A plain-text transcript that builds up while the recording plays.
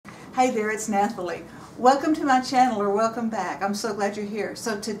Hey there, it's Nathalie. Welcome to my channel, or welcome back. I'm so glad you're here.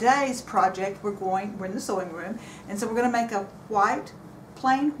 So today's project, we're in the sewing room, and so we're going to make a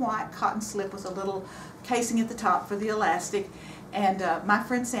plain white cotton slip with a little casing at the top for the elastic. And my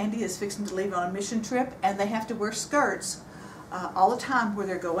friend Sandy is fixing to leave on a mission trip, and they have to wear skirts all the time where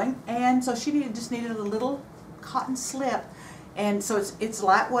they're going. And so she just needed a little cotton slip, and so it's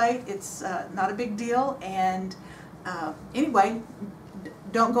lightweight. It's not a big deal. And anyway,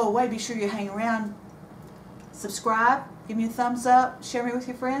 don't go away. Be sure you hang around. Subscribe, give me a thumbs up, share me with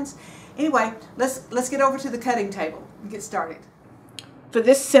your friends. Anyway, let's get over to the cutting table and get started. For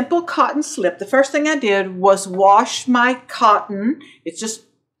this simple cotton slip, the first thing I did was wash my cotton. It's just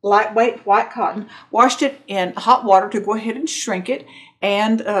lightweight white cotton. Washed it in hot water to go ahead and shrink it,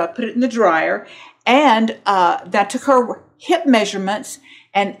 and put it in the dryer. And that took her hip measurements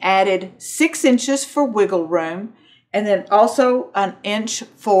and added 6 inches for wiggle room, and then also an inch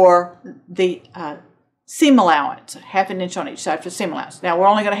for the seam allowance, half an inch on each side for seam allowance. Now we're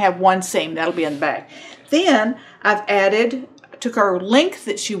only going to have one seam, that'll be in the back. Then I've took her length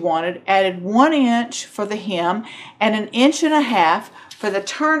that she wanted, added 1 inch for the hem and 1.5 inches for the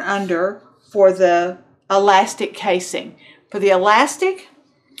turn under for the elastic casing. For the elastic,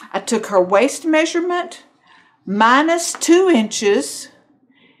 I took her waist measurement minus 2 inches,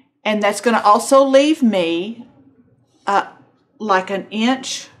 and that's going to also leave me like 1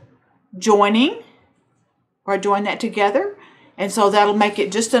 inch joining, or join that together, and so that'll make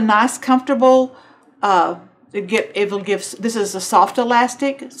it just a nice, comfortable. This is a soft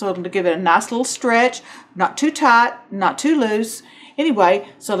elastic, so it'll give it a nice little stretch, not too tight, not too loose. Anyway,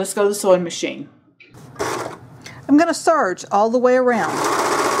 so let's go to the sewing machine. I'm going to serge all the way around.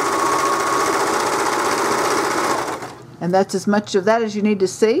 And that's as much of that as you need to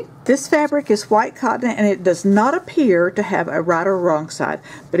see. This fabric is white cotton, and it does not appear to have a right or wrong side.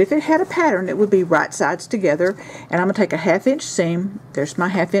 But if it had a pattern, it would be right sides together. And I'm going to take a 1/2 inch seam. There's my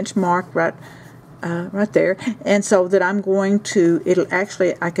 1/2 inch mark right there. And so that I'm going to,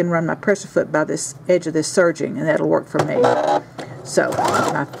 I can run my presser foot by this edge of this serging, and that'll work for me. So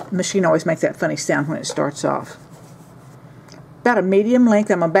my machine always makes that funny sound when it starts off. About a medium length,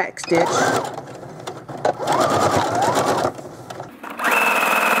 I'm going to back stitch.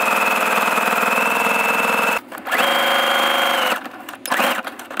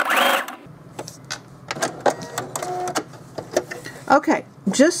 Okay,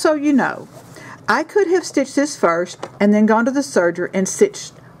 just so you know, I could have stitched this first and then gone to the serger and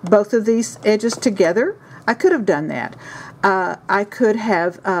stitched both of these edges together. I could have done that. I could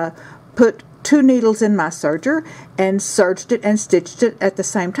have put 2 needles in my serger and serged it and stitched it at the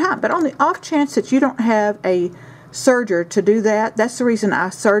same time. But on the off chance that you don't have a serger to do that, that's the reason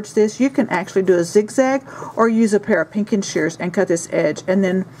I serged this. You can actually do a zigzag or use a pair of pinking shears and cut this edge and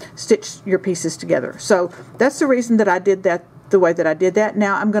then stitch your pieces together. So that's the reason that I did that the way that I did that.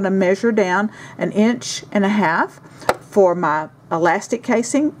 Now I'm going to measure down 1.5 inches for my elastic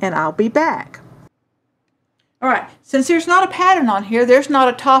casing, and I'll be back. Alright, since there's not a pattern on here, there's not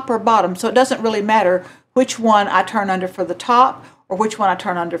a top or bottom, so it doesn't really matter which one I turn under for the top or which one I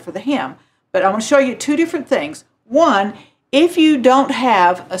turn under for the hem. But I'm going to show you 2 different things. One, if you don't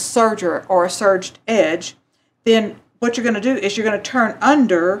have a serger or a serged edge, then what you're going to do is you're going to turn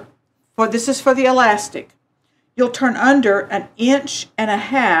under, this is for the elastic. You'll turn under 1.5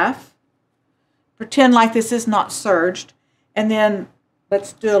 inches, pretend like this is not serged, and then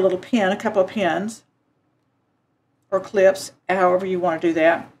let's do a little pin, a couple of pins, or clips, however you want to do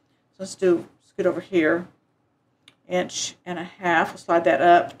that. So let's scoot over here, 1.5 inches, we'll slide that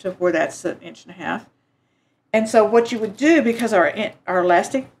up to where that's 1.5 inches. And so what you would do, because our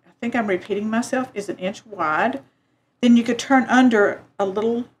elastic, I think I'm repeating myself, is 1 inch wide, then you could turn under a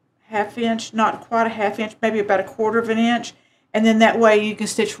little 1/2 inch, not quite a 1/2 inch, maybe about 1/4 inch, and then that way you can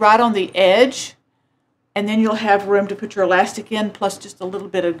stitch right on the edge, and then you'll have room to put your elastic in, plus just a little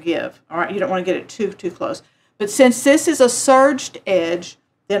bit of give. All right, you don't want to get it too close. But since this is a serged edge,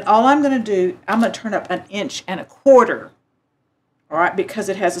 then all I'm going to do, I'm going to turn up 1.25 inches, all right, because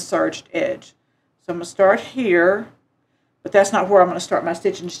it has a serged edge. So I'm going to start here, but that's not where I'm going to start my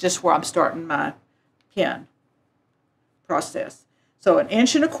stitching. It's just where I'm starting my pin process. So 1.25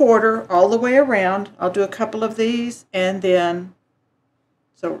 inches all the way around. I'll do a couple of these, and then,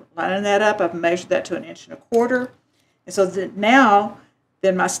 so lining that up, I've measured that to 1.25 inches. And so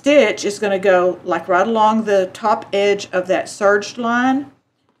then my stitch is going to go like right along the top edge of that serged line,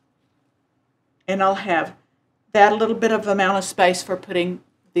 and I'll have that little bit of amount of space for putting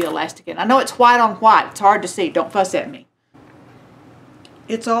the elastic in. I know it's white on white. It's hard to see. Don't fuss at me.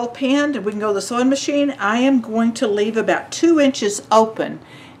 It's all pinned, and we can go to the sewing machine. I am going to leave about 2 inches open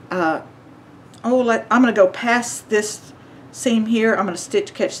I'm going to go past this seam here. I'm going to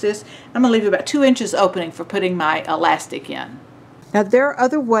catch this. I'm going to leave about 2 inches opening for putting my elastic in. Now there are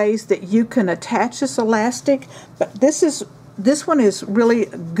other ways that you can attach this elastic, but this one is really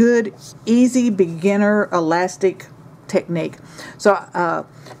a good, easy beginner elastic technique. So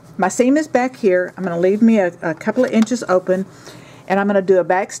my seam is back here. I'm going to leave me a couple of inches open, and I'm going to do a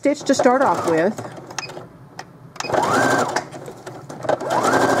back stitch to start off with.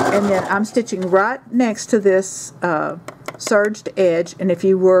 And then I'm stitching right next to this serged edge, and if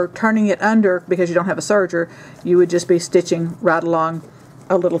you were turning it under because you don't have a serger, you would just be stitching right along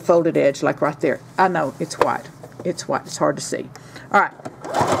a little folded edge like right there. I know it's white. It's white. It's hard to see. Alright.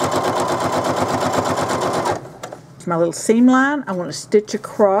 My little seam line. I want to stitch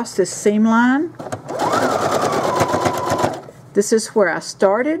across this seam line. This is where I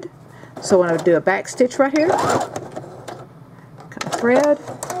started. So I'm going to do a back stitch right here. Cut a thread.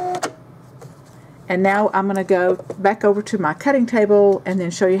 And now I'm going to go back over to my cutting table and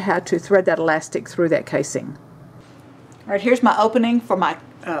then show you how to thread that elastic through that casing. Alright, here's my opening for my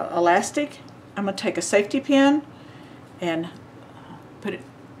elastic. I'm going to take a safety pin and put it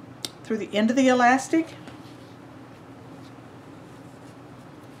through the end of the elastic.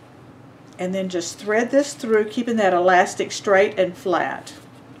 And then just thread this through, keeping that elastic straight and flat.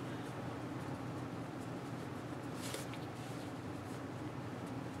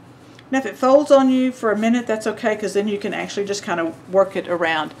 Now if it folds on you for a minute, that's okay, because then you can actually just kind of work it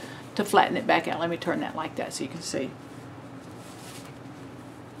around to flatten it back out. Let me turn that like that so you can see.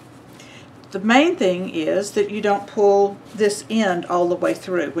 The main thing is that you don't pull this end all the way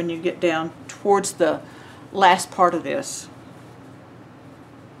through when you get down towards the last part of this.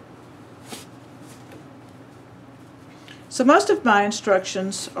 So most of my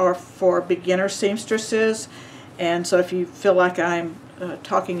instructions are for beginner seamstresses, and so if you feel like I'm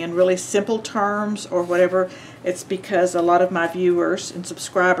talking in really simple terms or whatever, it's because a lot of my viewers and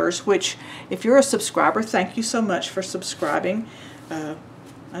subscribers, which if you're a subscriber, thank you so much for subscribing.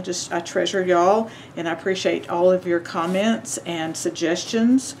 I treasure y'all, and I appreciate all of your comments and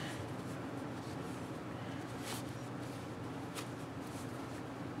suggestions.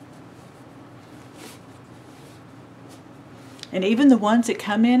 And even the ones that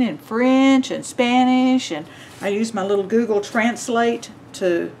come in French and Spanish, and I use my little Google Translate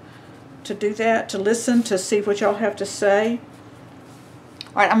to do that, to listen, to see what y'all have to say.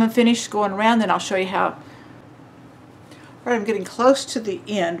 Alright, I'm going to finish going around, then I'll show you how. Alright, I'm getting close to the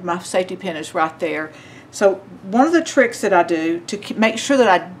end. My safety pin is right there. So one of the tricks that I do to make sure that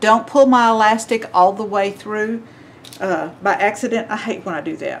I don't pull my elastic all the way through by accident, I hate when I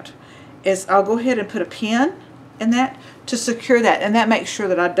do that, is I'll go ahead and put a pin in that to secure that, and that makes sure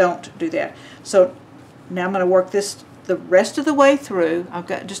that I don't do that. So now I'm going to work this the rest of the way through. I've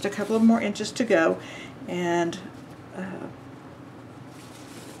got just a couple of more inches to go, and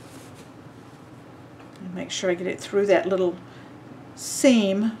make sure I get it through that little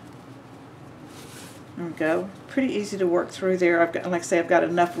seam. There we go. Pretty easy to work through there. I've got, like I say, I've got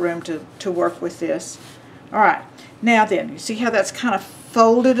enough room to work with this. Alright, now then, you see how that's kind of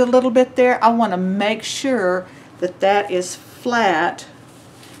folded a little bit there? I want to make sure that that is flat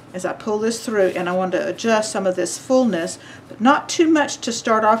as I pull this through, and I want to adjust some of this fullness, but not too much to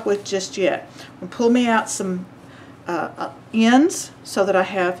start off with just yet. I'm going to pull me out some ends so that I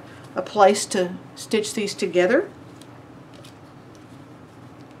have a place to stitch these together.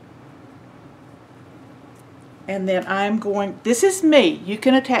 And then I'm going, this is me, you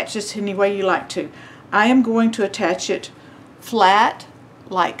can attach this any way you like to. I am going to attach it flat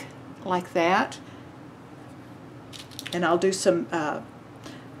like that, and I'll do some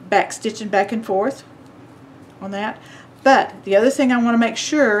back stitching back and forth on that. But the other thing I want to make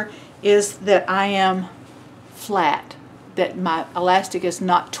sure is that I am flat, that my elastic is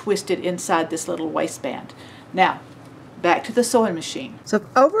not twisted inside this little waistband. Now back to the sewing machine. So I've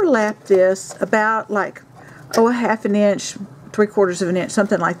overlapped this about like a half an inch, 3/4 of an inch,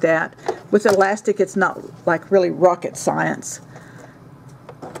 something like that. With elastic, it's not like really rocket science.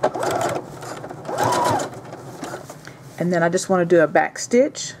 And then I just want to do a back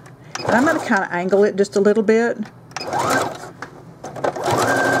stitch, and I'm going to kind of angle it just a little bit.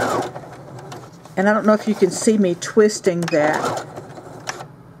 And I don't know if you can see me twisting that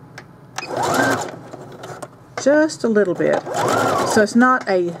just a little bit. So it's not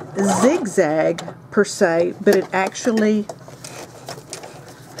a zigzag per se, but it actually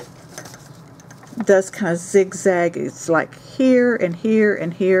does kind of zigzag. It's like here and here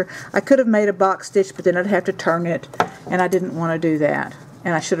and here. I could have made a box stitch, but then I'd have to turn it, and I didn't want to do that.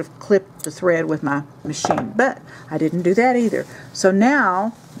 And I should have clipped the thread with my machine, but I didn't do that either. So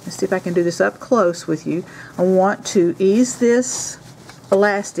now let's see if I can do this up close with you. I want to ease this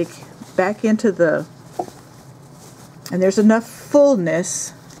elastic back into the, and there's enough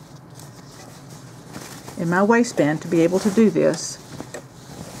fullness in my waistband to be able to do this.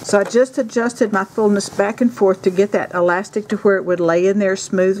 So I just adjusted my fullness back and forth to get that elastic to where it would lay in there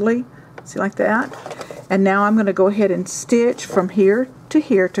smoothly. See, like that? And now I'm going to go ahead and stitch from here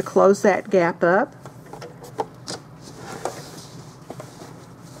to close that gap up.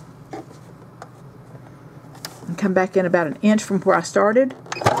 And come back in about 1 inch from where I started.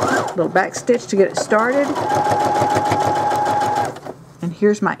 A little back stitch to get it started. And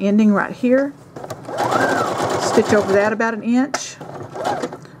here's my ending right here. Stitch over that about 1 inch.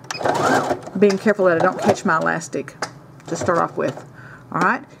 Being careful that I don't catch my elastic to start off with.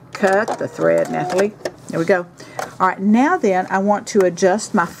 Alright, cut the thread, Nathalie. There we go. Alright, now then I want to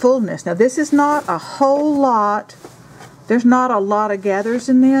adjust my fullness. Now this is not a whole lot. There's not a lot of gathers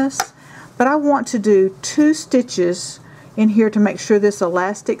in this, but I want to do 2 stitches in here to make sure this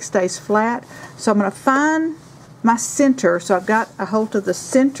elastic stays flat. So I'm going to find my center. So I've got a hold of the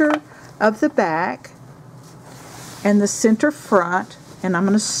center of the back and the center front, and I'm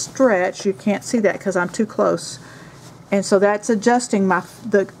going to stretch. You can't see that because I'm too close. And so that's adjusting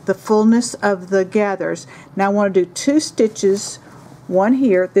the fullness of the gathers. Now I want to do 2 stitches, one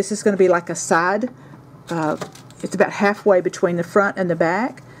here. This is going to be like a side. It's about halfway between the front and the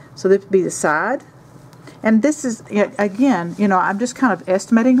back. So this would be the side. And this is, again, you know, I'm just kind of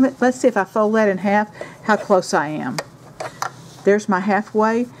estimating it. Let's see if I fold that in half, how close I am. There's my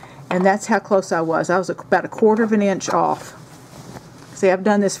halfway, and that's how close I was. I was about 1/4 of an inch off. See, I've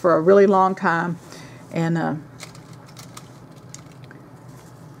done this for a really long time, and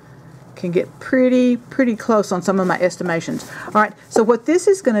can get pretty close on some of my estimations. Alright, so what this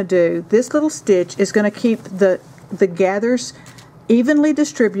is going to do, this little stitch is going to keep the gathers evenly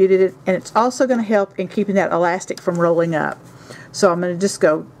distributed, and it's also going to help in keeping that elastic from rolling up. So I'm going to just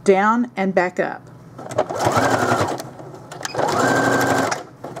go down and back up.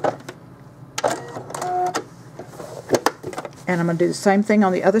 And I'm going to do the same thing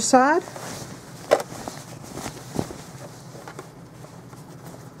on the other side.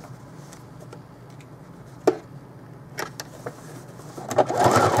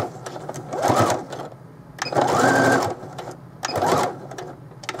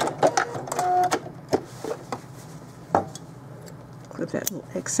 Clip that little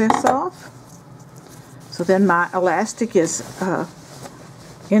excess off. So then my elastic is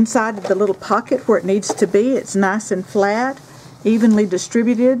inside the little pocket where it needs to be. It's nice and flat, evenly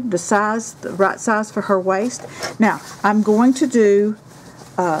distributed, the right size for her waist. Now I'm going to do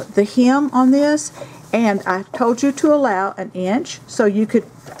the hem on this, and I told you to allow 1 inch, so you could,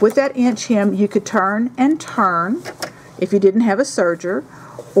 with that inch hem, you could turn and turn if you didn't have a serger,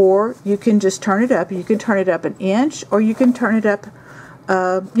 or you can just turn it up. You can turn it up 1 inch, or you can turn it up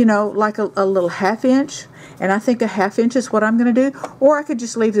you know, like a little 1/2 inch, and I think a 1/2 inch is what I'm going to do. Or I could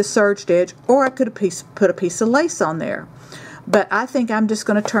just leave the serged edge, or I could put a piece of lace on there. But I think I'm just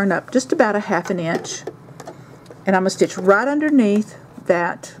going to turn up just about 1/2 inch, and I'm going to stitch right underneath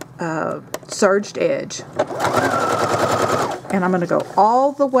that serged edge. And I'm going to go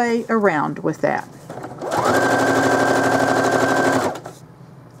all the way around with that.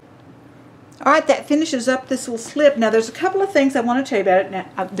 Alright, that finishes up this little slip. Now there's a couple of things I want to tell you about it. Now,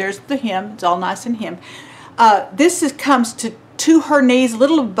 there's the hem. It's all nice and hemmed. This comes to her knees, a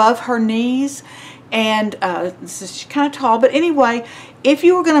little above her knees. And this is kind of tall. But anyway, if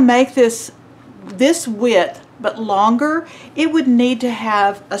you were going to make this width but longer, it would need to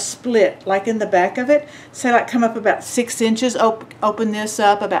have a split like in the back of it. Say like come up about 6 inches, open this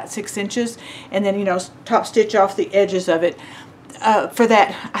up about 6 inches, and then, you know, top stitch off the edges of it. For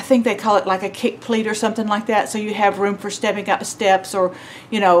that, I think they call it like a kick pleat or something like that, so you have room for stepping up steps, or,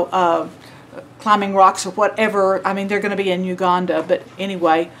 you know, climbing rocks or whatever. I mean, they're going to be in Uganda, but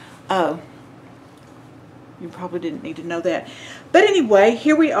anyway, you probably didn't need to know that. But anyway,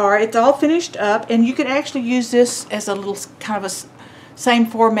 here we are. It's all finished up, and you could actually use this as a little kind of a same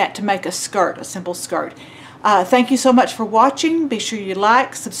format to make a skirt, a simple skirt. Thank you so much for watching. Be sure you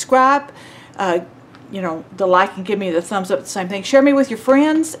like, subscribe. You know, the like and give me the thumbs up, the same thing. Share me with your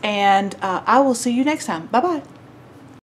friends, and I will see you next time. Bye-bye.